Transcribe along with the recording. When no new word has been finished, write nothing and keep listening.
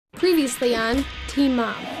Previously on Teen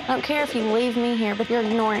Mom. I don't care if you leave me here, but you're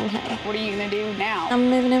ignoring him. What are you gonna do now? I'm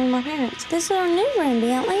moving in with my parents. This is our new room,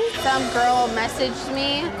 Bentley. Some girl messaged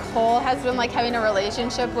me. Cole has been like having a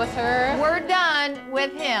relationship with her. We're done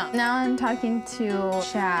with him. Now I'm talking to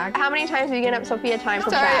Shaq. How many times are you getting up Sophia time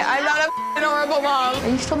for Sorry, bath? I'm not a horrible mom. Are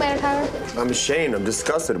you still mad at Tyler? I'm ashamed. I'm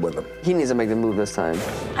disgusted with him. He needs to make the move this time.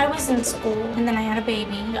 I was in school, and then I had a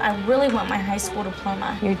baby. I really want my high school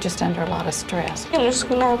diploma. You're just under a lot of stress. I'm just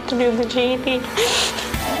gonna have to do the GED.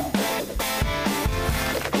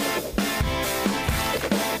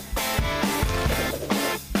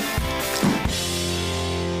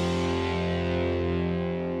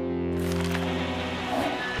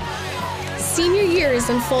 Senior year is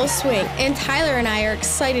in full swing, and Tyler and I are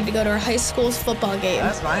excited to go to our high school's football game.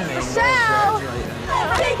 That's my name.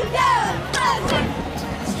 Take him down!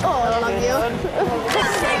 Oh, I love you.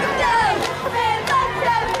 Take him down!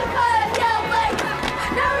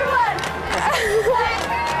 Number one!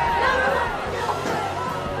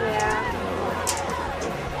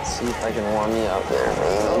 See if I can warm you up there,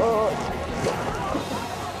 baby.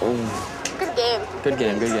 Good game. Good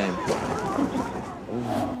game, good game.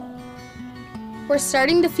 We're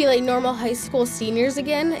starting to feel like normal high school seniors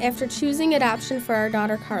again after choosing adoption for our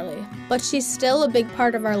daughter Carly, but she's still a big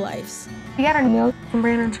part of our lives. We got our milk from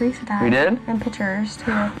Brandon and Teresa died. We did? And pictures,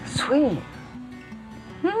 too. Sweet.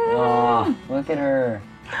 Oh, look at her.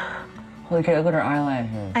 Look at her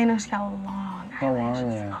eyelashes. I know she's got long How long eyelashes.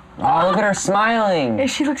 are they? Oh, look at her smiling. Yeah,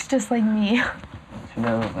 she looks just like me. She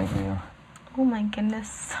does look like you. Oh my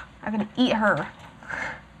goodness. I'm gonna eat her.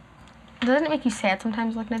 Doesn't it make you sad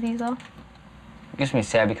sometimes looking at these, though? It makes me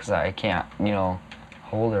sad because I can't,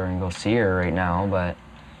 hold her and go see her right now, but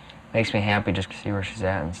it makes me happy just to see where she's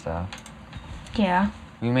at and stuff. Yeah.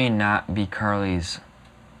 We may not be Carly's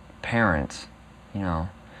parents, but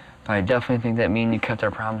I definitely think that me and you kept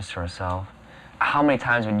our promise to ourselves. How many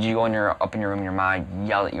times would you go up in your room and your mom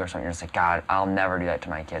yell at you or something? You're just like, God, I'll never do that to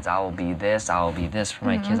my kids. I will be this for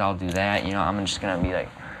my kids, I'll do that. I'm just gonna be like,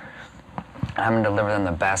 I'm gonna deliver them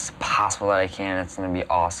the best possible that I can. It's gonna be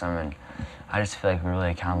awesome. And I just feel like we really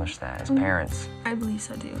accomplished that as parents. I believe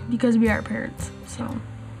so, too. Because we are parents, so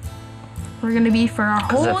we're gonna be for our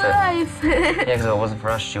whole life. Yeah, because if it wasn't for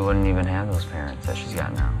us, she wouldn't even have those parents that she's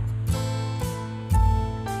got now.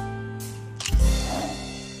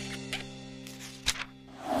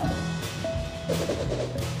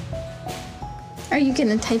 Are you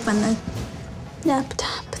gonna type on the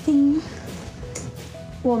laptop thing?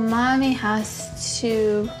 Well, Mommy has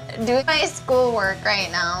to do my schoolwork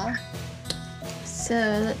right now. So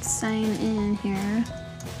let's sign in here.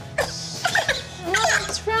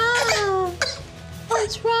 What's wrong?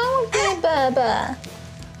 What's wrong with you, Bubba?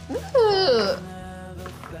 Ooh.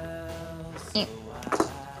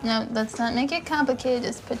 No, let's not make it complicated.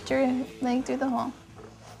 Just put your leg through the hole.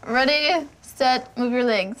 Ready, set, move your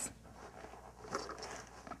legs.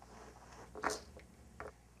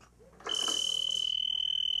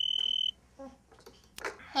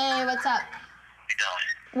 Hey, what's up?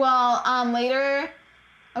 Well, later.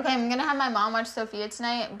 Okay, I'm gonna have my mom watch Sophia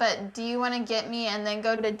tonight, but do you want to get me and then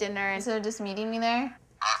go to dinner instead of just meeting me there?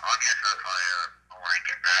 I'll get that when I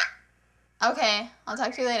get back. Okay, I'll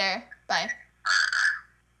talk to you later. Bye.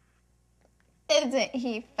 Isn't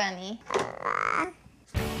he funny?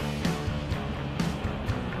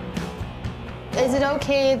 Is it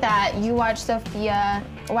okay that you watch Sophia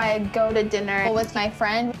while I go to dinner with my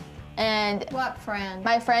friend? And What friend?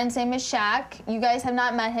 my friend's name is Shaq. You guys have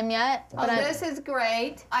not met him yet. Oh, this is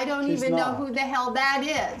great. I don't even know who the hell that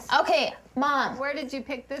is. Okay, Mom. Where did you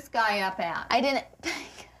pick this guy up at? I didn't.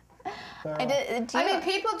 I mean,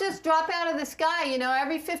 people just drop out of the sky,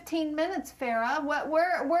 every 15 minutes, Farrah.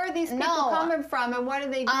 Where are these people coming from, and what do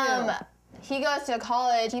they do? He goes to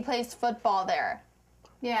college. He plays football there.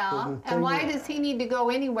 Yeah, and why does he need to go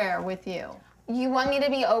anywhere with you? You want me to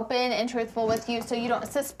be open and truthful with you so you don't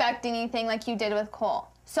suspect anything like you did with Cole.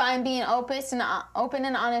 So I'm being open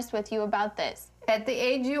and honest with you about this. At the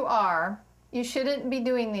age you are, you shouldn't be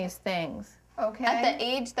doing these things. Okay. At the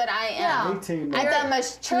age that I am, 18, at the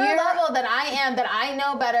mature level that I am, that I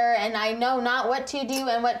know better and I know not what to do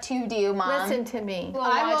and what to do, Mom. Listen to me.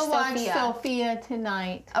 I will watch watch Sophia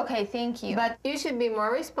tonight. Okay, thank you. But you should be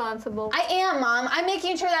more responsible. I am, Mom. I'm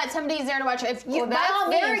making sure that somebody's there to watch it. If you, Well, that's by all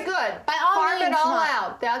means, very good. By all Farm means, it all Mom.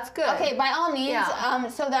 out. That's good. Okay, by all means, Yeah.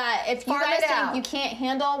 so that if you Farm guys it think out. you can't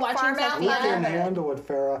handle watching Farm out We Sophia, can motherhood. handle it,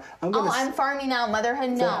 Farrah. I'm farming out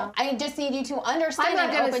motherhood. No, I just need you to understand I'm not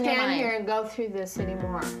and going to open your stand mind. here and go through this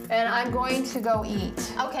anymore. And I'm going to go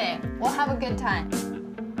eat. Okay, we'll have a good time.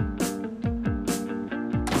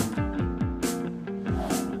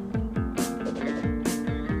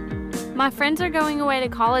 My friends are going away to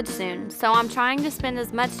college soon, so I'm trying to spend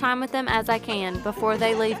as much time with them as I can before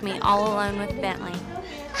they leave me all alone with Bentley.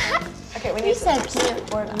 Okay, we need to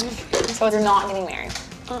cute. So they're not getting married.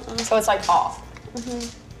 So it's like off.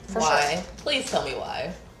 Why? Sure. Please tell me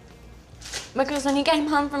why. Because when he came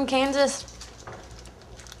home from Kansas,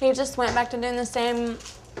 he just went back to doing the same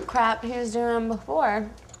crap he was doing before.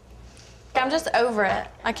 I'm just over it.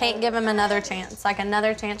 I can't give him another chance. Like,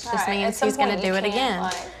 another chance just means he's gonna do it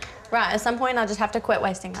again. Right, at some point I'll just have to quit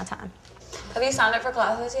wasting my time. Have you signed up for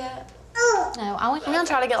classes yet? No, I'm gonna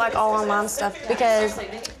try to get like all online stuff because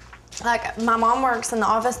like my mom works in the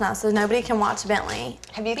office now, so nobody can watch Bentley.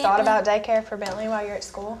 Have you thought about daycare for Bentley while you're at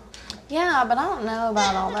school? Yeah, but I don't know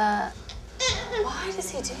about all that. Why does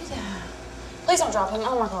he do that? Please don't drop him.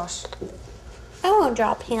 Oh my gosh. I won't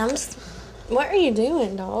drop him. What are you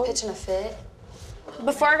doing, dog? Pitching a fit.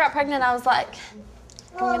 Before I got pregnant, I was like,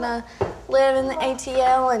 I'm gonna live in the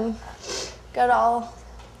ATL and go to all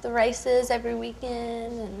the races every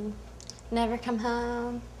weekend and never come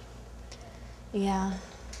home. Yeah.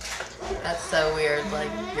 That's so weird. Like,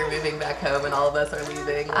 you're moving back home and all of us are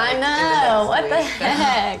leaving. Like, I know. What the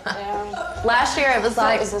heck? Last year it was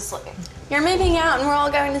like, you're moving out and we're all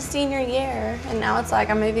going to senior year. And now it's like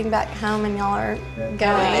I'm moving back home and y'all are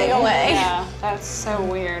going away. Yeah, that's so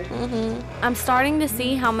weird. I'm starting to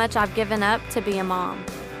see how much I've given up to be a mom.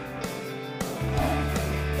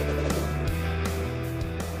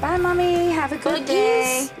 Bye, Mommy. Have a good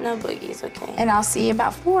day. No boogies, okay. And I'll see you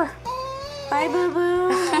about 4. Bye, boo-boo.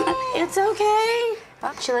 It's okay.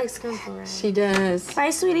 She likes comfort. She does. Bye,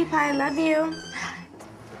 sweetie pie. Love you.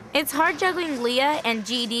 It's hard juggling Leah and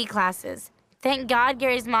GED classes. Thank God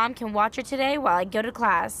Gary's mom can watch her today while I go to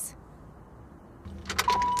class.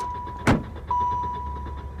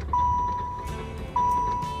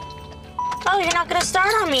 Oh, you're not gonna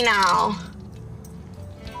start on me now.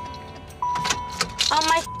 Oh,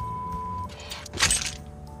 my.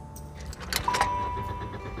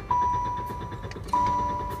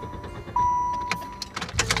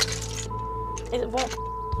 It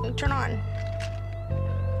won't turn on.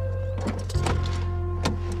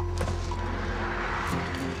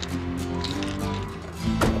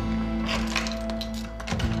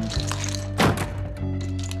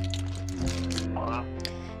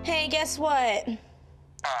 Hey, guess what?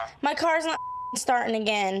 My car's not starting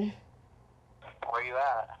again. Where you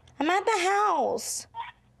at? I'm at the house.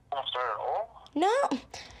 Won't start at all?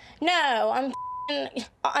 No,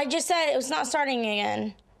 I just said it was not starting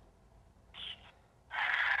again.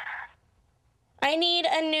 I need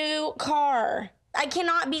a new car. I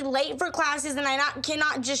cannot be late for classes and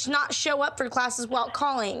cannot just not show up for classes while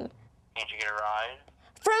calling. Can't you get a ride?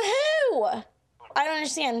 From who? I don't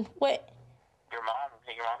understand. What? Your mom.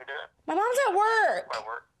 Think your mom could do it? My mom's at work. At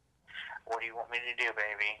work? What do you want me to do,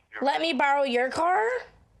 baby? Let me borrow your car?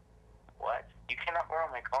 What? You cannot borrow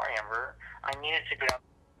my car, Amber. I need it to go down.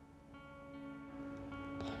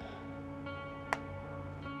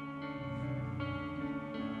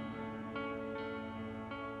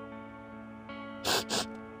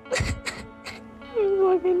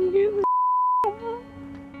 Fucking good.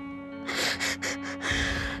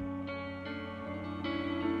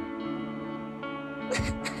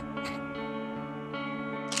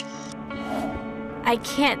 I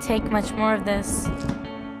can't take much more of this.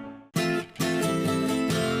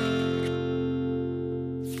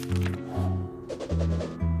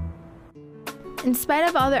 In spite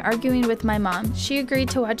of all the arguing with my mom, she agreed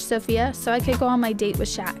to watch Sophia so I could go on my date with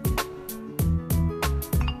Shaq.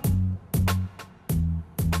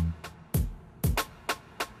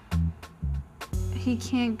 He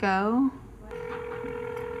can't go.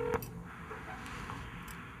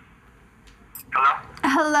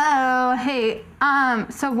 Hello, hey,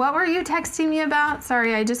 so what were you texting me about?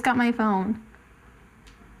 Sorry, I just got my phone.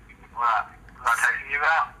 What? I'm not texting you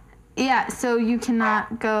about? Yeah, so you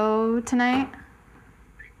cannot go tonight? No,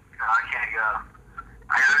 I can't go.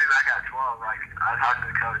 I gotta be back at 12. Like, I talked to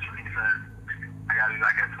the coach and he said I gotta be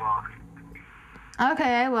back at 12.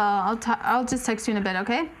 Okay, well, I'll just text you in a bit,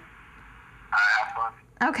 okay? Alright, have fun.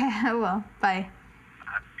 Okay, I will. Bye.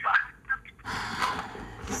 Bye.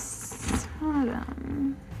 Hold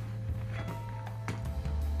on.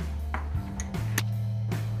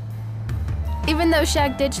 Even though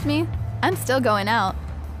Shaq ditched me, I'm still going out.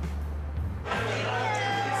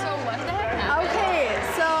 So what the heck happened? Okay,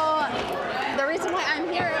 so the reason why I'm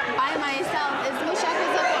here by myself is because Shaq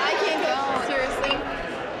was up, well, I can't go. Seriously?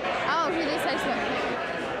 Oh, he just texted me.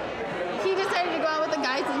 He decided to go out with the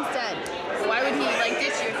guys instead. Why would he like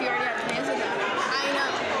ditch you if you already have plans with them? I know,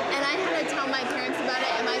 and I had to tell my parents about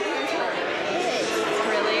it, and my parents were pissed.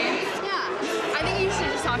 Really? Yeah. I think you should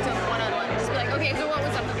just talk to him one-on-one. Okay, so what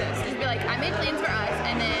was up with this? Just be like, I made plans for us,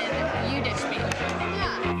 and then you ditched me.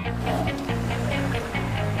 Yeah.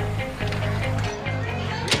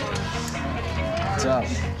 What's up?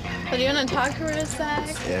 Well, do you want to talk to her a sec?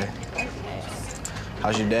 Yeah. Okay.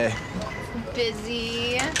 How's your day?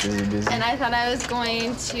 Busy. Busy. And I thought I was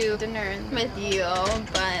going to dinner with you,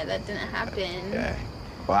 but that didn't happen. Yeah.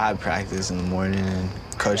 Well, I had practice in the morning, and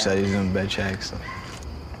Coach said he's doing bed checks. So.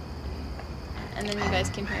 And then you guys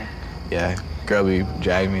came here. Yeah, Grubby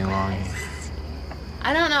dragged me along.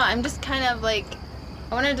 I don't know. I'm just kind of like,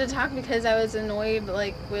 I wanted to talk because I was annoyed,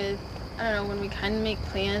 like with, I don't know, when we kind of make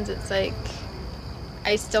plans, it's like,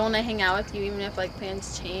 I still want to hang out with you even if like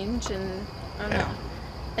plans change, and I don't know.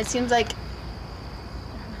 It seems like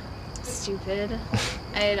stupid.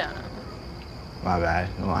 I don't know. My bad.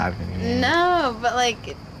 It won't happen anymore. No, but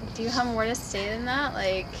like, do you have more to say than that?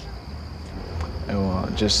 Like, Well,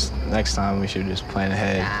 just next time we should just plan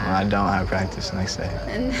ahead when I don't have practice next day.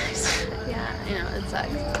 and yeah, I know, it sucks.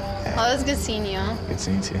 Well, it was good seeing you. Good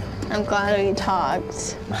seeing you too. I'm glad we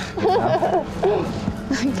talked.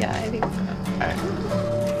 Yeah, I think so. All right.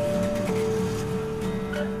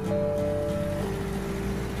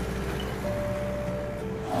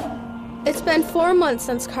 It's been 4 months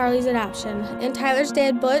since Carly's adoption, and Tyler's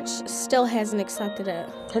dad, Butch, still hasn't accepted it.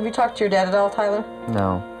 Have you talked to your dad at all, Tyler?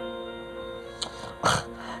 No.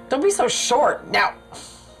 Don't be so short. Now.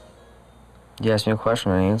 You asked me a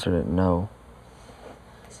question and I answered it. No.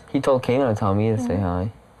 He told Catelynn to tell me to say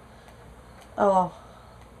hi. Oh,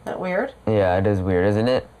 that weird? Yeah, it is weird, isn't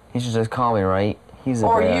it? He should just call me, right? He's a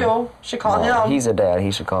Or dad. you should call No, him. He's a dad.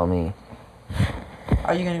 He should call me.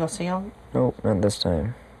 Are you gonna go see him? Nope, not this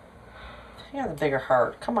time. You have the bigger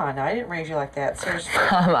heart. Come on, now. I didn't raise you like that. Seriously.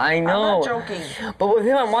 I know. I'm not joking. But with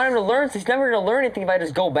him, I want him to learn. So he's never going to learn anything if I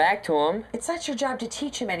just go back to him. It's not your job to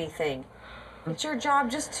teach him anything. It's your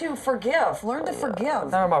job just to forgive. Learn to forgive.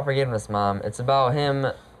 It's not about forgiveness, Mom. It's about him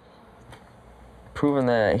proving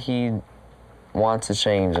that he wants to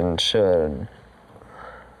change and should.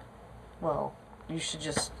 Well, you should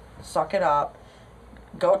just suck it up.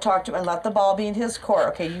 Go talk to him and let the ball be in his court.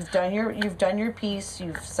 Okay, you've done your piece.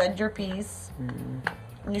 You've said your piece.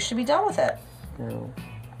 And you should be done with it. No.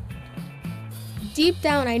 Deep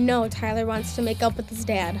down, I know Tyler wants to make up with his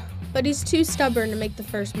dad, but he's too stubborn to make the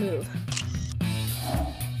first move.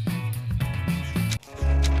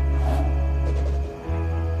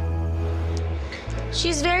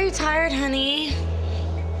 She's very tired, honey.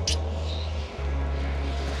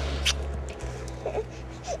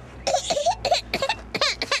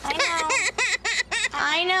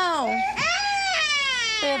 I know.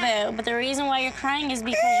 Boo-boo, but the reason why you're crying is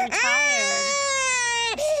because you're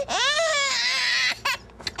tired.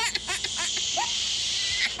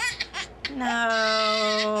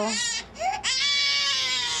 No.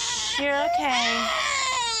 You're okay.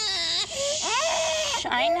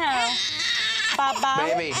 I know.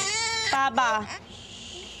 Baba. Baby. Baba.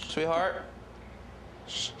 Sweetheart?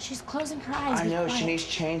 She's closing her eyes. I know, Be she quiet. needs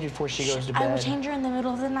change before she goes to bed. I will change her in the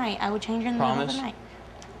middle of the night. I will change her in the middle of the night.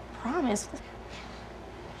 Promise.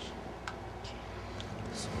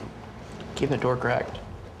 Keep the door cracked.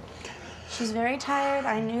 She's very tired.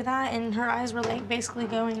 I knew that, and her eyes were like basically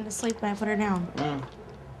going to sleep when I put her down.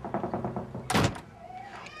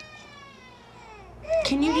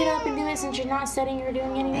 Can you get up and do it since you're not sitting or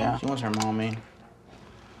doing anything? Yeah, she wants her mommy.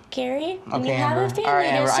 Gary, when Okay, you have Amber. a family, All right,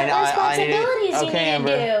 Amber. there's certain responsibilities you Okay, need Amber.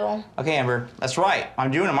 to do. Okay, Amber. That's right.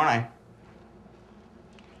 I'm doing them, aren't I?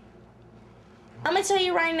 I'm gonna tell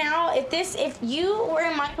you right now, if you were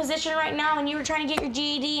in my position right now and you were trying to get your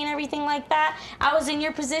GED and everything like that, I was in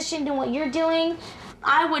your position doing what you're doing,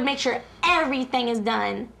 I would make sure everything is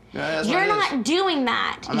done. Yeah, You're not doing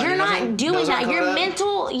that. You're not doing that.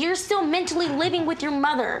 You're still mentally living with your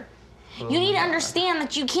mother. You need to understand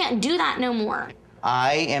that you can't do that no more.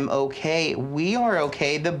 I am okay. We are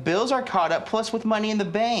okay. The bills are caught up, plus with money in the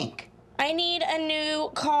bank. I need a new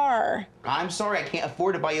car. I'm sorry, I can't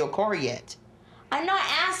afford to buy you a car yet. I'm not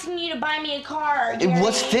asking you to buy me a car, Gary.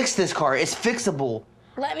 Let's fix this car. It's fixable.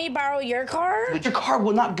 Let me borrow your car? But your car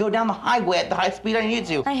will not go down the highway at the high speed I need it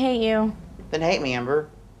to. I hate you. Then hate me, Amber.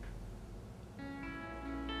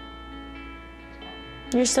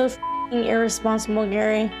 You're so f***ing irresponsible,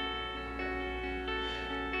 Gary.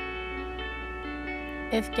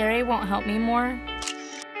 If Gary won't help me more,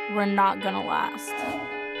 we're not gonna last.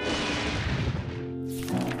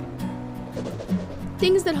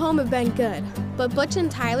 Things at home have been good, but Butch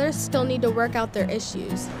and Tyler still need to work out their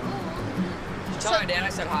issues. Tell my dad I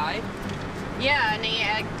said hi. Yeah, and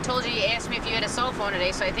I told you, he asked me if you had a cell phone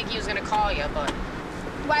today, so I think he was gonna call you, but...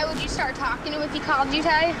 Why would you start talking to him if he called you,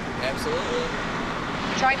 Ty? Absolutely.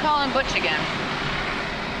 Try calling Butch again.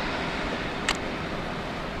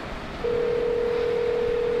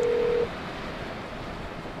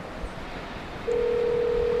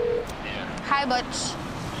 Hi, Butch.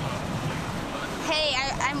 Hey,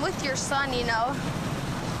 I'm with your son, you know.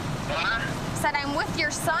 What? Said I'm with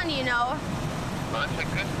your son, you know. Well, that's a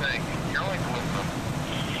good thing. You're always with them.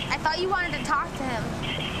 I thought you wanted to talk to him.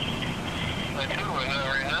 I do,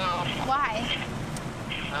 right now. Why?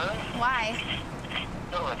 Huh? Why?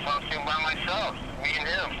 No, I talk to him by myself. Me and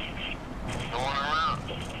him. No one around.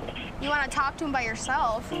 You want to talk to him by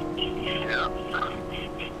yourself? Yeah.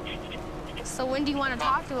 So when do you want to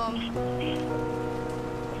talk to him?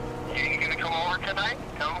 You gonna come over tonight?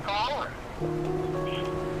 Tell him to come over.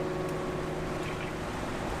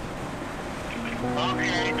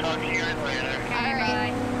 Okay, talk to you guys later. All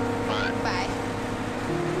right. Bye. Bye.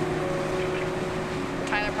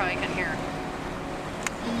 Tyler probably couldn't hear her.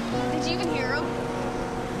 Did you even hear him?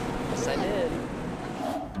 Yes, I did.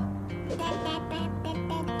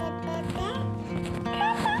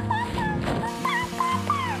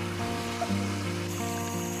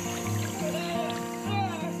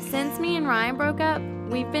 Since me and Ryan broke up,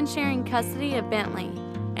 we've been sharing custody of Bentley,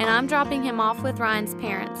 and I'm dropping him off with Ryan's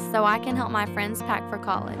parents so I can help my friends pack for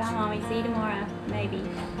college. Bye, Mommy. See you tomorrow. Maybe.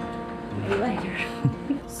 Maybe later.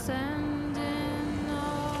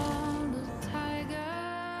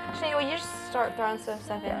 Shane, will you just start throwing some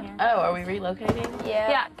stuff in here? Oh, are we relocating? Yeah.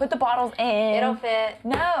 Yeah, put the bottles in. It'll fit.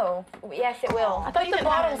 No. Yes, it will. I thought you the could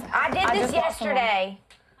bottles. I did I this just bought some more. yesterday.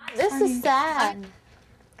 This is sad.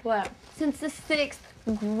 What? Since the 6th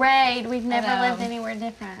grade, we've never know. lived anywhere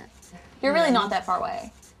different. You're really not that far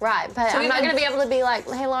away. Right, but So I'm not even- going to be able to be like,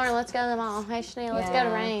 hey, Lauren, let's go to the mall. Hey, Shania, let's go to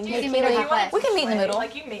Rain. You Hey, can Keely, meet halfway. We can meet in the middle.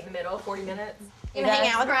 Like, you can meet in the middle, 40 minutes. You hang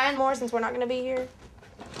out with Ryan more since we're not going to be here.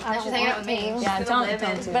 I She's don't hanging out want with me. to. Yeah, don't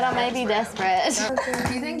to. But I may be desperate.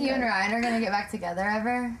 Do you think you and Ryan are gonna get back together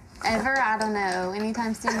ever? Ever? I don't know.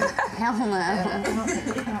 Anytime soon? Hell no.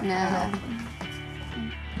 No.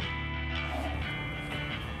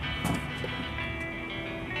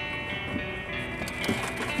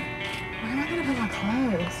 Where am I gonna put my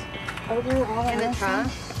clothes? In the trunk?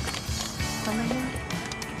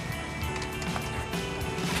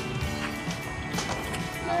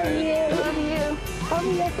 Love you. I'll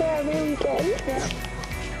be up there every weekend.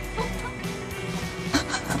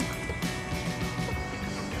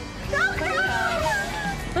 Don't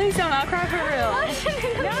cry! Please don't, I'll cry for real.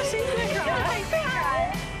 No, she's gonna cry.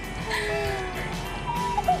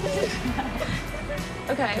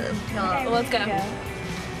 Okay, well, let's go.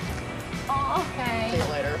 Okay. See you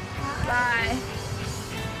later. Bye.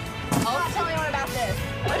 I'll not tell anyone about this.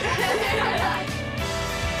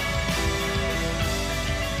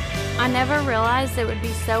 I never realized it would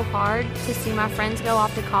be so hard to see my friends go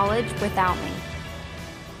off to college without me.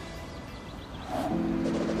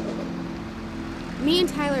 Me and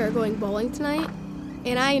Tyler are going bowling tonight,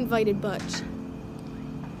 and I invited Butch.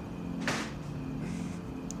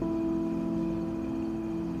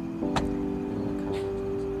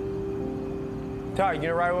 Ty, you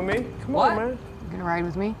gonna ride with me? Come What? on, man. You gonna ride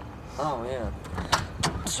with me? Oh, yeah.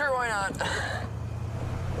 Sure, why not?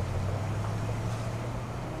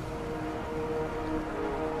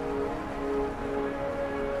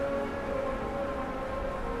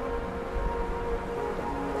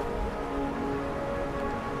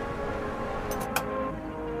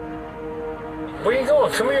 Where you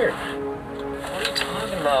going? Come here. What are you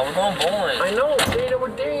talking about? We're going bowling. I know, Dana. We're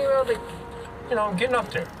dating around the... You know, I'm getting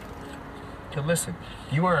up there. Okay, listen.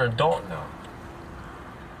 You are an adult now.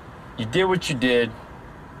 You did what you did.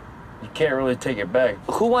 You can't really take it back.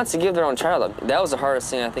 Who wants to give their own child up? That was the hardest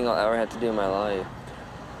thing I think I'll ever have to do in my life.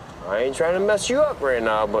 I ain't trying to mess you up right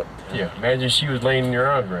now, but... Yeah, imagine she was laying in your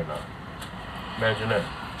arms right now. Imagine that.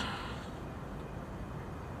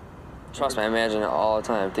 Trust me, I imagine it all the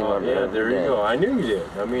time. Think about it. Yeah, every there you day. go. I knew you did.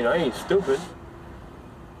 I mean, I ain't stupid.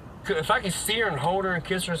 If I could see her and hold her and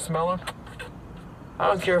kiss her and smell her, I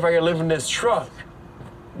don't care if I could live in this truck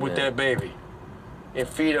with that baby and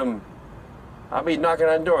feed him. I'll be knocking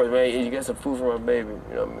on doors, man. You get some food for my baby.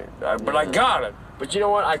 You know what I mean? But I got it. But you know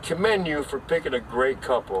what? I commend you for picking a great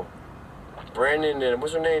couple. Brandon and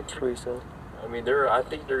what's her name? Teresa. I mean, I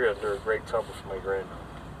think they're a great couple for my granddaughter.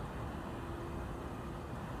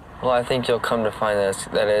 Well, I think you'll come to find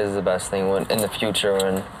that is the best thing in the future.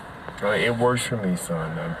 When it works for me,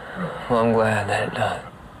 son. Well, I'm glad that it does.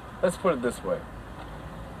 Let's put it this way.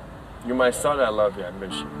 You're my son. I love you. I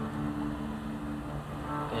miss you.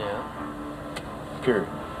 Yeah. Period.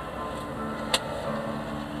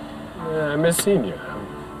 Yeah, I miss seeing you.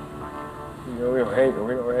 You know, we don't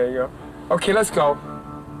hang out. Okay, let's go.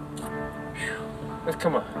 Let's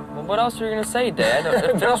come on. Well, what else were you gonna say,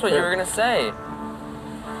 Dad? That's what you were gonna say.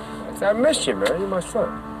 I miss you, man. You're my son.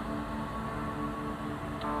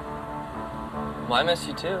 Well, I miss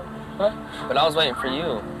you too. But I was waiting for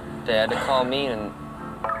you, Dad, to call me and...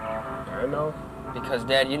 I know. Because,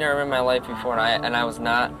 Dad, you never been in my life before, and I was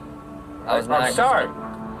not... I'm sorry.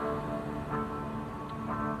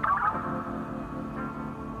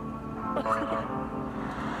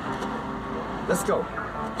 Let's go.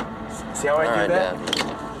 See how I do that?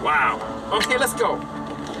 Dad. Wow. Okay, let's go.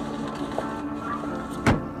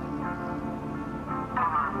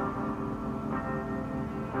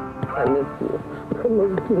 I miss you.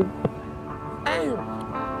 Hey.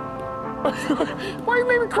 Why you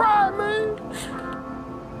make me cry, man?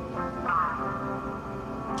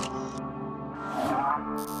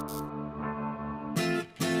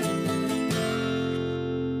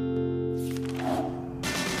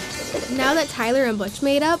 Now that Tyler and Butch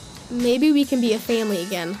made up, maybe we can be a family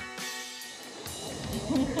again.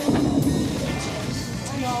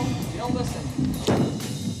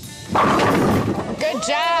 Good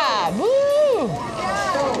job! Woo!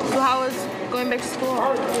 So how was going back to school?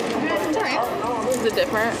 It's alright. Is it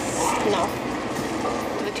different? No.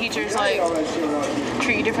 Do the teachers like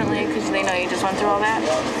treat you differently because they know you just went through all that?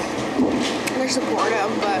 They're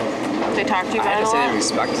supportive, but they talk to you about I it a just say lot? they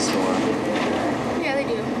respect us more. yeah, they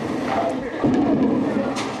do.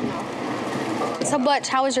 So Butch,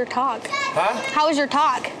 how was your talk? Huh? How was your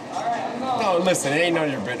talk? No, listen, it ain't none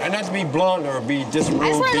of your business. Not to be blunt or be just rude. I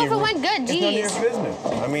just want to know be if it rude. went good, It's none of your jeez. business.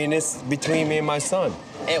 I mean, it's between me and my son.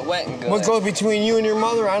 It went good. What goes between you and your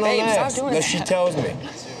mother, I don't Babe, stop ask. doing That she that. tells me.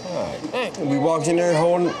 All right. We walked in there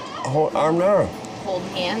holding arm in arm. Hold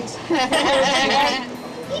hands.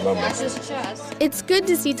 Love That's it. his chest. It's good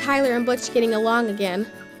to see Tyler and Butch getting along again.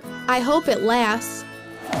 I hope it lasts.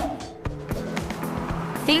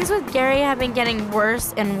 Things with Gary have been getting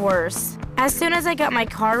worse and worse. As soon as I got my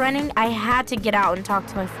car running, I had to get out and talk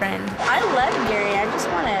to my friend. I love Gary. I just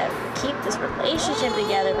want to keep this relationship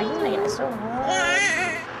together, but he's making it so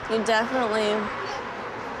hard. You definitely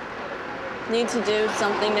need to do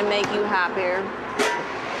something to make you happier.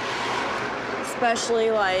 Especially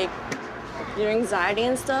like your anxiety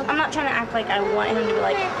and stuff. I'm not trying to act like I want him to be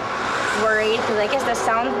like worried, because I guess that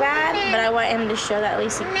sounds bad, but I want him to show that at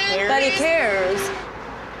least he cares. That he cares.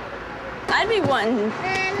 I'd be wanting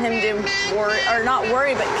him to worry, or not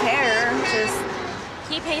worry, but care. Just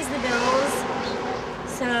he pays the bills,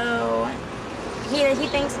 so he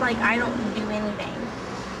thinks like I don't do anything.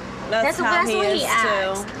 That's how he what is he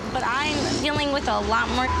acts. too. But I'm dealing with a lot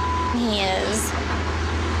more than he is.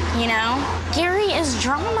 You know, Gary is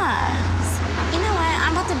drama. You know what?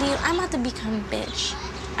 I'm about to become a bitch.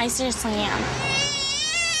 I seriously am.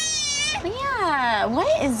 Yeah, what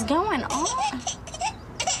is going on?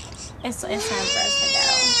 It's time for us to go.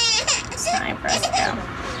 It's time for us to go.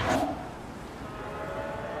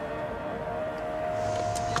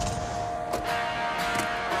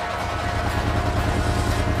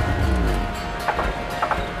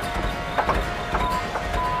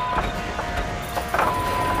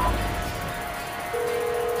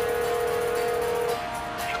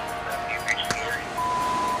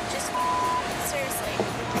 Seriously.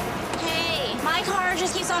 Hey, my car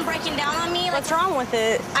just keeps on breaking down on me. What's wrong with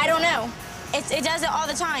it? I don't know. It does it all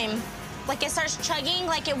the time. Like it starts chugging,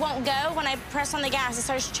 like it won't go. When I press on the gas, it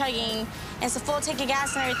starts chugging. It's a full tank of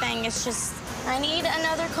gas and everything. It's just, I need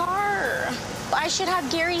another car. I should have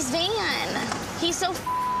Gary's van. He's so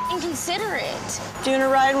inconsiderate. Do you want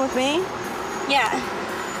to ride with me? Yeah.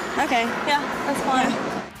 Okay, yeah, that's fine.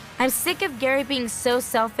 I'm sick of Gary being so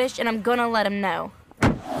selfish, and I'm gonna let him know.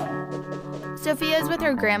 Sophia's with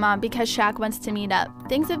her grandma because Shaq wants to meet up.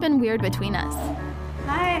 Things have been weird between us.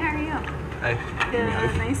 Hi, how are you? Hi. Good,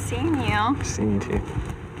 nice seeing you. Seeing you too.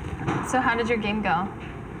 So how did your game go?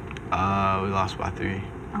 We lost by 3.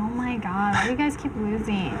 Oh my God, why do you guys keep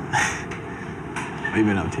losing? What have you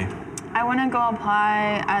been up to? I want to go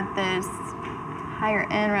apply at this higher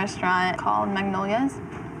end restaurant called Magnolia's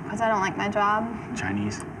because I don't like my job.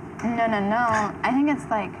 Chinese? No. I think it's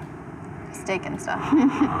like steak and stuff.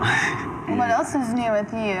 What else is new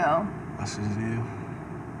with you? What's this new?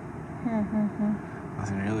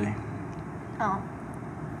 Nothing really. Oh.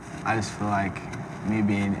 I just feel like me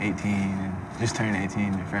being 18 and just turning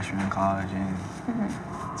 18, a freshman in college, and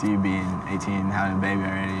to you being 18 and having a baby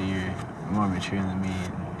already, you're more mature than me.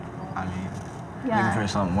 And, I mean, looking for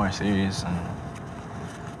something more serious. And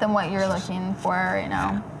Than what you're looking for right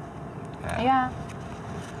now. Yeah.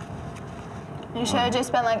 You should have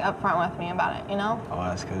just been like upfront with me about it, you know? Oh,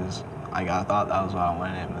 that's because I thought that was what I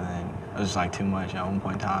wanted, but then it was just like too much at one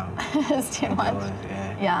point in time. It's too much.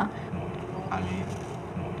 Yeah. I mean,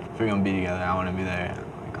 if we're gonna be together, I want to be there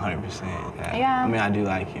like 100%. Yeah. I mean, I do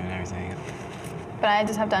like you and everything. But I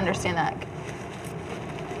just have to understand that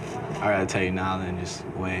I'd rather tell you now than just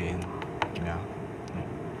wait and, you know.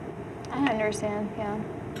 I understand, yeah.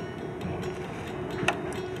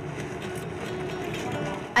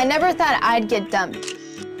 I never thought I'd get dumped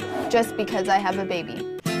just because I have a baby.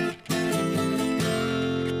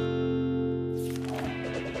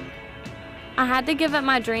 I had to give up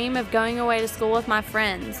my dream of going away to school with my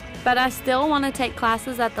friends, but I still want to take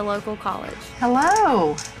classes at the local college.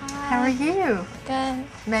 Hello. How are you? Good.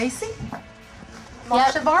 Maci?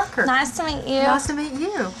 Marsha Barker. Nice to meet you. Nice to meet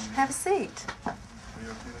you. Have a seat.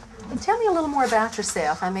 And tell me a little more about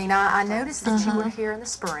yourself. I mean, I noticed that you were here in the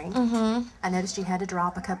spring. I noticed you had to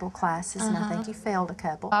drop a couple classes, and I think you failed a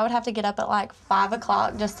couple. I would have to get up at like 5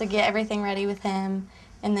 o'clock just to get everything ready with him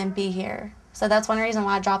and then be here. So that's one reason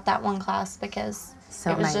why I dropped that one class, because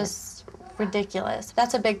it was just ridiculous.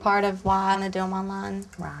 That's a big part of why I want to do them online.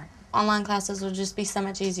 Right. Online classes will just be so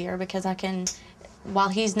much easier because I can, while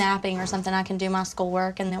he's napping or something, I can do my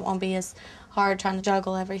schoolwork and it won't be as hard trying to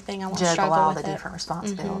juggle everything. I won't struggle all with the it. different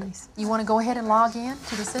responsibilities. You want to go ahead and log in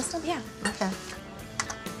to the system? Yeah. Okay.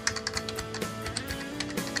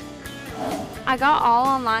 I got all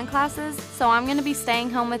online classes, so I'm going to be staying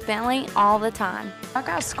home with Bentley all the time. I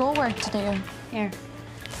got schoolwork to do. Here,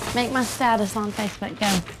 make my status on Facebook.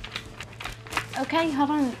 Go. Okay,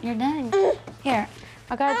 hold on. You're done. Here,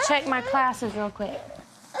 I got to check my classes real quick.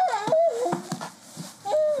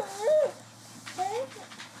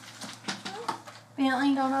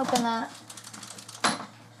 Bentley, don't open that.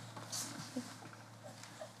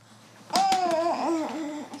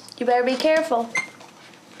 You better be careful.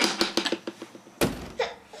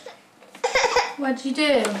 What'd you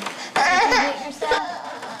do? Did you hit yourself?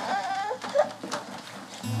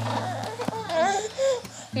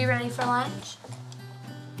 You ready for lunch?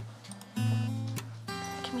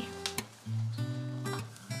 Come here.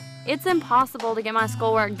 It's impossible to get my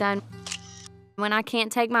schoolwork done when I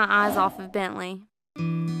can't take my eyes off of Bentley.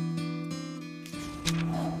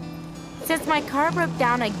 Since my car broke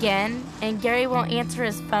down again and Gary won't answer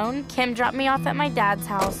his phone, Kim dropped me off at my dad's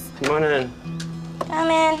house. Come on in. Come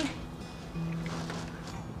in.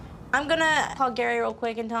 I'm gonna call Gary real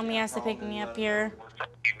quick and tell him he has to pick me up here.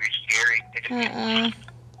 What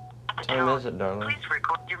time is it, darling? Please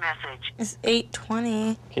record your message. It's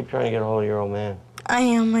 8:20. Keep trying to get a hold of your old man. I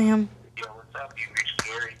am. Yo, what's up? You reached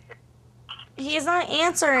Gary. He's not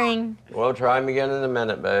answering. Well, try him again in a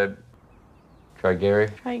minute, babe. Try Gary.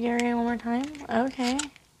 Try Gary one more time. Okay.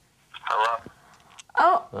 Hello?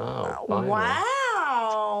 Oh. finally.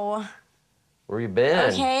 Wow. Where you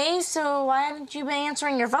been? Okay, so why haven't you been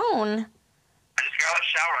answering your phone? I just got out of the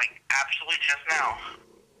shower like absolutely just now.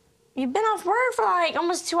 You've been off work for like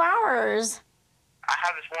almost 2 hours. I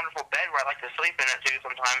have this wonderful bed where I like to sleep in it too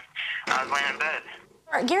sometimes. I was laying in bed.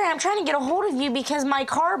 Gary, I'm trying to get a hold of you because my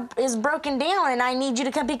car is broken down and I need you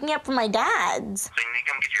to come pick me up from my dad's. So you need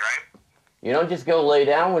to come get you, right? You don't just go lay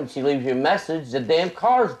down when she leaves you a message. The damn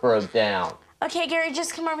car's broke down. Okay, Gary,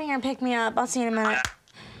 just come over here and pick me up. I'll see you in a minute.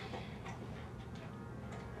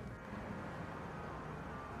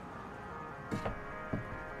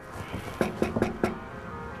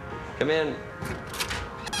 Come in.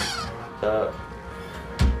 What's up?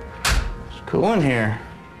 It's cool in here.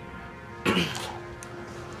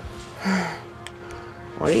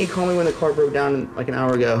 Why didn't you call me when the car broke down like an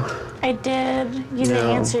hour ago? I did. You didn't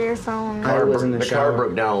answer your phone. I was in the The shower. car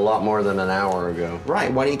broke down a lot more than an hour ago.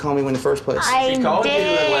 Right, why didn't you call me in the first place? I She called you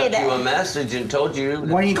did. and left you a message and told you.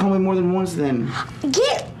 Why didn't you call me more than once then?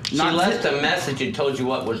 She left a message and told you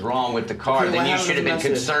what was wrong with the car. Okay, Then what you happened should have with been the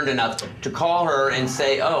message? concerned enough to call her and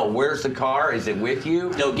say, "Oh, where's the car? Is it with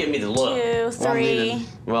you?" Don't give me the look. 2, 3.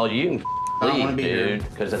 Well, you can I don't wanna leave, be here. dude,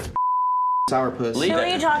 because that's Sourpuss. Leave Who are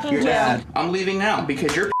it. you talking Your to? dad. I'm leaving now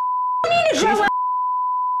because you're. You need to grow up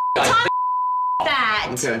Guys, that.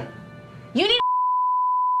 Okay. You need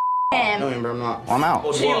him. No, Amber, I'm not. I'm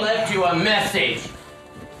out. She left you a message.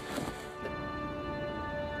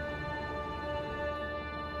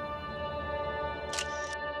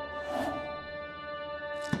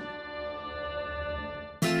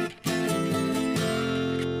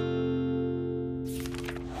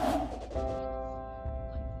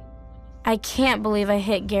 I can't believe I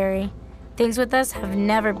hit Gary. Things with us have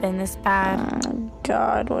never been this bad. Oh,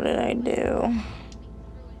 God, what did I do?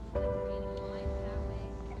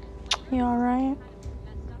 You all right?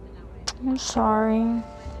 I'm sorry.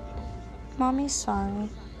 Mommy's sorry.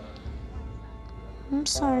 I'm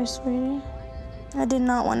sorry, sweetie. I did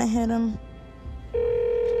not want to hit him.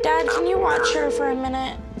 Dad, can you watch her for a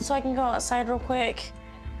minute so I can go outside real quick?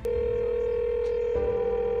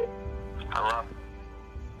 Hello?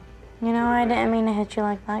 You know, I didn't mean to hit you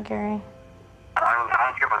like that, Gary. I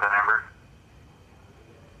don't care about that, Amber.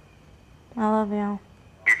 love you.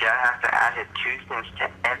 Your dad has to add his 2 cents to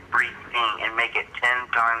everything and make it 10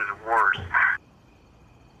 times worse.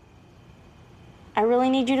 I really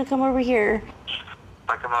need you to come over here. If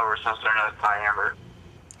I come over, it's not starting another fight, Amber.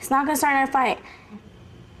 It's not gonna start another fight.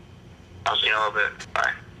 I'll see you in a little bit.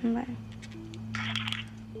 Bye. Bye.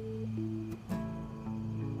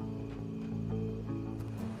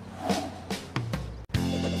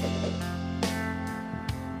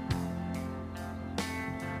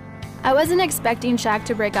 I wasn't expecting Shaq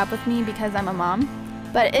to break up with me because I'm a mom,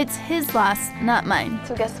 but it's his loss, not mine.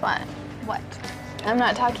 So guess what? What? I'm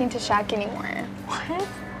not talking to Shaq anymore. What?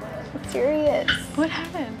 I'm serious. What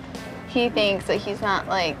happened? He thinks that he's not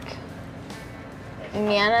like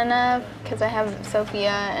man enough because I have Sophia,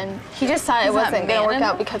 and he just thought it wasn't gonna work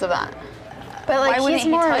out because of that. But like, why wouldn't he's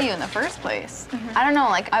more, he tell you in the first place? I don't know.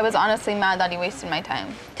 Like, I was honestly mad that he wasted my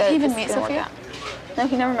time. Did he even This meet didn't work Sophia? out. No,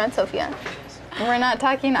 he never met Sophia. We're not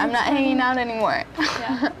talking. I'm not hanging out anymore.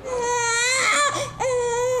 Yeah.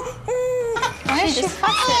 Why is she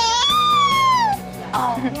fussing?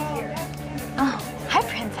 Oh, hi,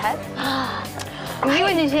 Princess. You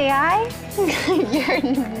want to say hi? You're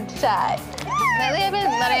shy. Lately, I've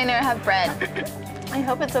been letting her have bread. I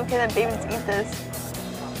hope it's okay that babies eat this.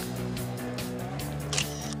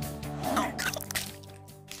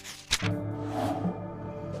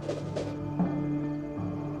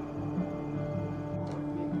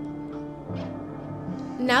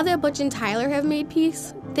 Now that Butch and Tyler have made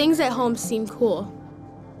peace, things at home seem cool.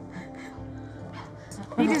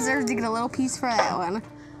 He deserves to get a little piece for that one.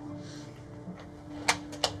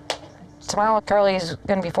 Tomorrow, Carly's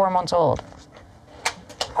gonna be 4 months old.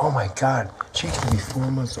 Oh my God, she's gonna be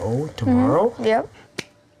 4 months old tomorrow? Yep.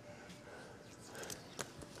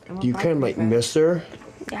 Do you kind of like miss her?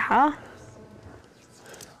 Yeah.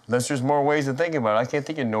 Unless there's more ways to think about it. I can't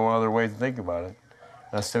think of no other way to think about it.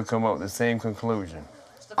 I still come up with the same conclusion.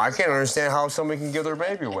 I can't understand how somebody can give their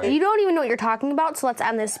baby away. You don't even know what you're talking about, so let's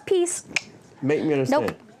end this piece. Make me understand.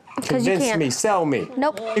 Nope. 'Cause you Convince can't. me, sell me.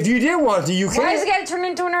 Nope. If you did want to, you can. Why does it gotta turn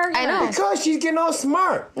into an argument? I know. Because she's getting all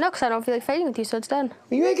smart. No, because I don't feel like fighting with you, so it's done.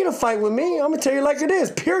 You ain't gonna fight with me. I'm gonna tell you like it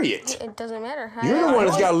is, period. It doesn't matter. You're the one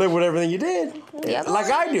that's gotta live with everything you did. Yep. Like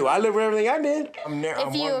I do. I live with everything I did. I'm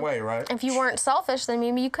one way, right? If you weren't selfish, then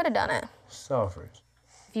maybe you could have done it. Selfish.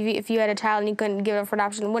 If you had a child and you couldn't give it for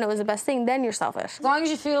adoption when it was the best thing, then you're selfish. As long as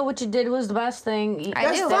you feel what you did was the best thing, I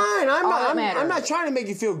That's do. fine. That's I'm not trying to make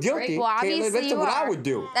you feel guilty. Well, Caitlin. obviously That's you what I are. would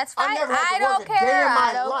do. That's fine. I never had to don't work a day in care. my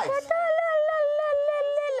I don't life. care.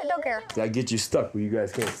 Don't care. I get you stuck where you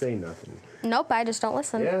guys can't say nothing. Nope, I just don't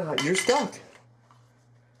listen. Yeah, you're stuck.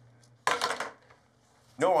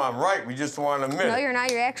 No, I'm right. We just don't want to admit No, it. you're not.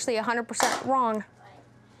 You're actually 100% wrong.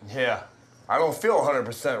 Yeah. I don't feel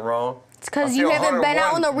 100% wrong. It's because you haven't been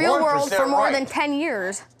out in the real world for more than 10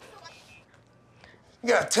 years. You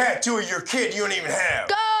got a tattoo of your kid you don't even have.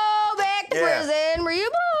 Go back to prison where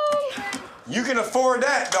you belong. You can afford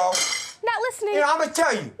that, dog. Not listening. You know, I'm gonna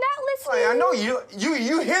tell you. Not listening. I know you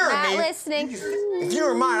hearing Not me. listening. If you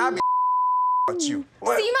were mine, I'd be about you.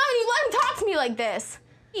 What? See, Mom, you let him talk to me like this.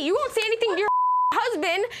 You won't say anything to your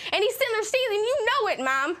husband, and he's sitting there stealing. You know it,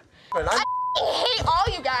 Mom. I hate all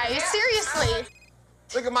you guys. Seriously.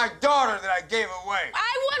 Look at my daughter that I gave away.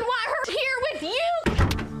 I wouldn't want her here with you.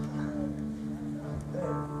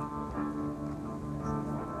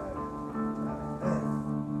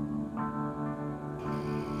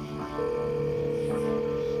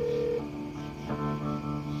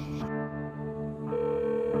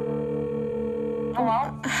 Hello?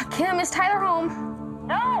 Kim, is Tyler home?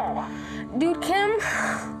 No. Dude, Kim.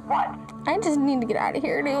 What? I just need to get out of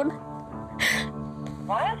here, dude.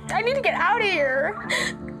 What? I need to get out of here.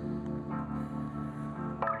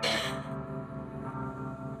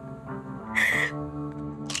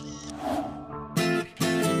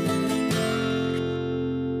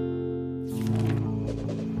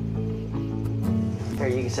 Here,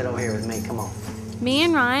 you can sit over here with me. Come on. Me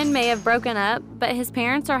and Ryan may have broken up, but his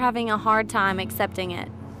parents are having a hard time accepting it.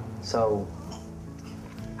 So,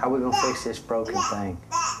 how are we gonna fix this broken thing?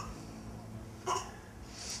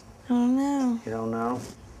 I don't know. You don't know?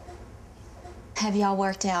 Have y'all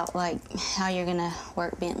worked out, like, how you're gonna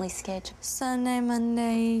work Bentley's schedule? Sunday,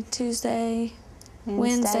 Monday, Tuesday,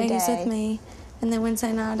 Wednesday he's with me. And then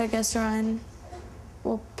Wednesday night, I guess Ryan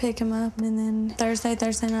will pick him up. And then Thursday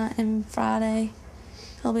night, and Friday,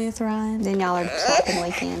 he'll be with Ryan. Then y'all are swapping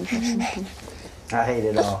weekends or something. I hate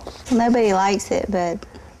it all. Nobody likes it, but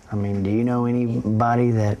I mean, do you know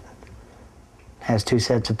anybody that has two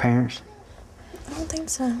sets of parents? I don't think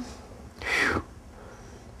so.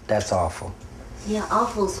 That's awful. yeah,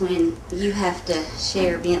 awful's when you have to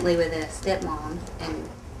share Bentley with a stepmom, and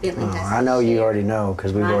I know you already know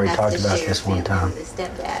because we've already talked about this one time. With a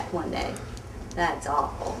stepdad one day. That's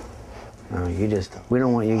awful. No, we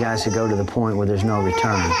don't want you guys to go to the point where there's no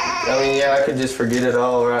return. I mean, yeah, I could just forget it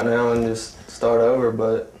all right now and just start over,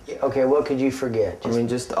 but... Okay, what could you forget? I mean,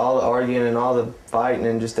 just all the arguing and all the fighting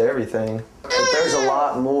and just everything. But there's a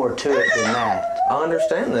lot more to it than that. I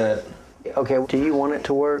understand that. Okay, do you want it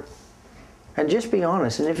to work? And just be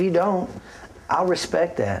honest, and if you don't, I'll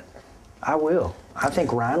respect that. I will. I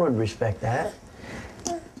think Ryan would respect that.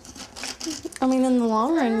 I mean, in the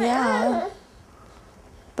long run, yeah.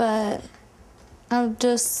 But I'm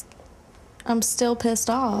still pissed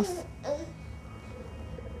off.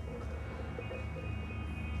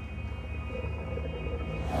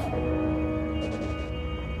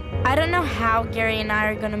 I don't know how Gary and I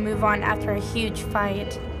are gonna move on after a huge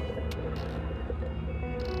fight.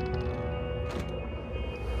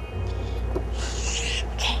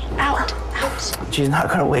 Okay, out. She's not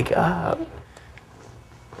gonna wake up.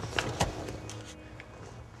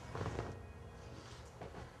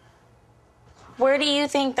 Where do you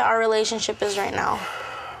think that our relationship is right now?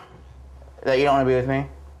 That you don't want to be with me?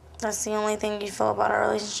 That's the only thing you feel about our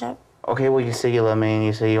relationship? Okay, well, you say you love me, and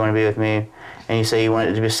you say you want to be with me, and you say you want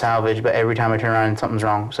it to be salvaged, but every time I turn around, something's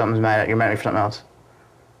wrong. Something's mad. You're mad at me for something else.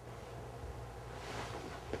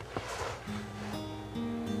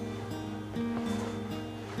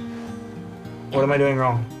 What am I doing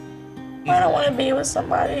wrong? I don't want to be with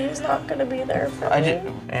somebody who's not going to be there for me.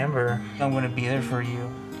 Amber, I'm going to be there for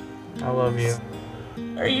you. I love you.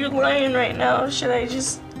 Are you lying right now? Should I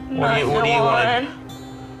just What do you want?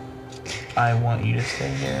 I want you to stay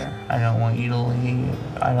here. I don't want you to leave.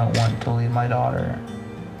 I don't want to leave my daughter.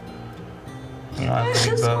 You know, I love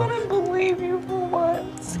you both. just want to believe you for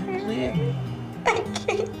once. Believe me. I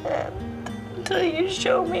can't until you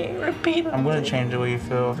show me repeatedly. I'm going to change the way you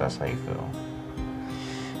feel if that's how you feel.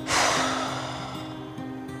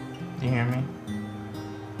 Do you hear me?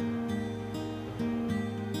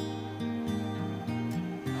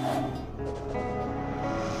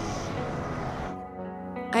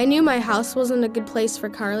 I knew my house wasn't a good place for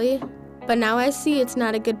Carly, but now I see it's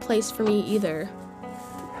not a good place for me either.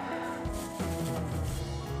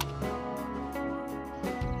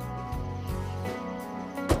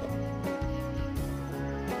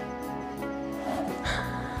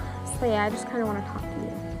 So yeah, I just kind of want to talk to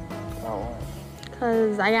you. Oh.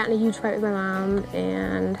 Because I got in a huge fight with my mom,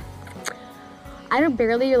 and I don't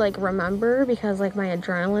barely remember because my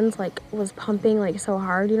adrenaline's was pumping so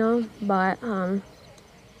hard, you know. But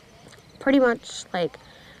pretty much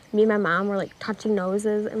me and my mom were touching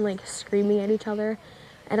noses and screaming at each other,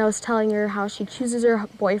 and I was telling her how she chooses her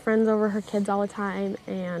boyfriends over her kids all the time,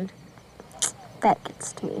 and that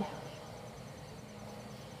gets to me.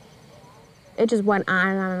 It just went on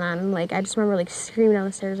and on and on. I just remember screaming down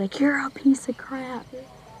the stairs you're a piece of crap.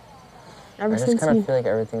 I just kind of feel like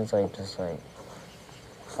everything's just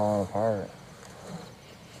falling apart.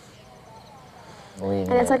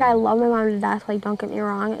 And it's I love my mom to death, don't get me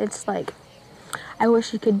wrong. It's I wish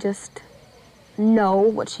she could just know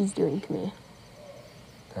what she's doing to me.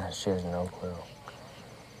 She has no clue.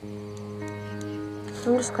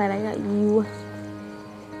 I'm just glad I got you.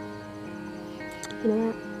 You know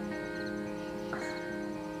what?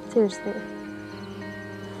 Seriously.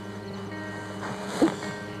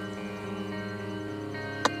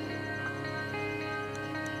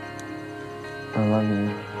 I love you.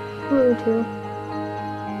 I love you too.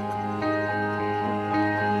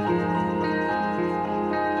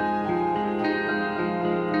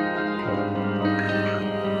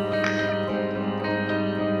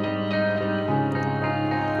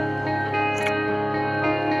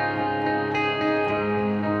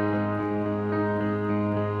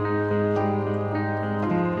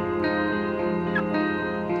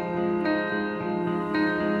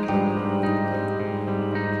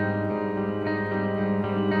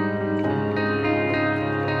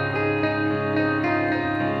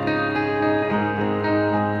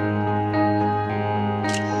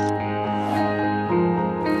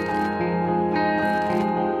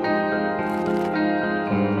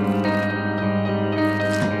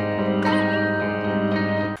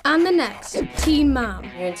 Teen mom.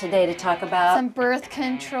 You're in today to talk about some birth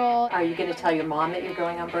control. Are you going to tell your mom that you're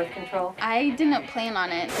going on birth control? I didn't plan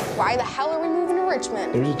on it. Why the hell are we moving to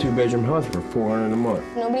Richmond? There's a 2-bedroom house for $400 a month.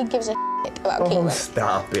 Nobody gives a about Caitlin.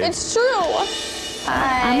 Stop it. It's true.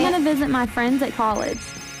 Hi. I'm gonna visit my friends at college.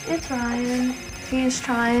 It's Ryan. He's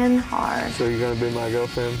trying hard. So you're gonna be my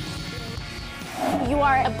girlfriend? You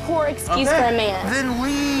are a poor excuse for a man. Then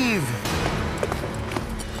leave.